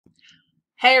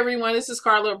Hey everyone, this is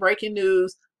Carla. Breaking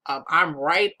news. I'm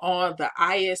right on the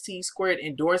ISC2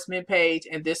 endorsement page,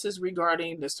 and this is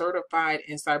regarding the certified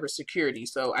in cybersecurity.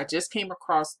 So I just came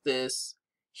across this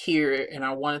here, and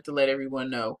I wanted to let everyone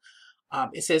know.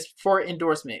 It says for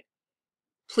endorsement.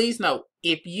 Please note,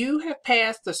 if you have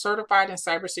passed the Certified in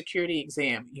Cybersecurity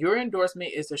exam, your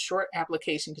endorsement is a short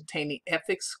application containing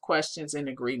ethics questions and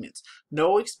agreements.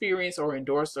 No experience or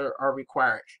endorser are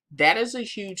required. That is a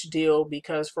huge deal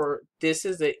because this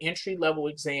is an entry-level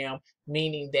exam,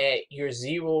 meaning that you're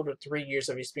 0 to 3 years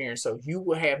of experience. So you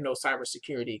will have no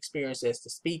cybersecurity experience as to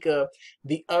speak of.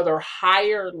 The other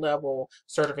higher level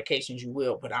certifications you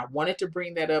will, but I wanted to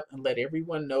bring that up and let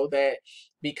everyone know that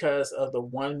because of the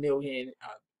 1 million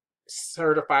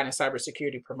certified in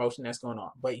cybersecurity promotion that's going on.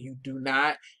 But you do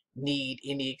not need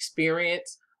any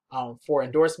experience for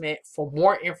endorsement. For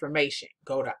more information,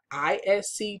 go to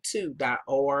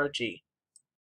isc2.org.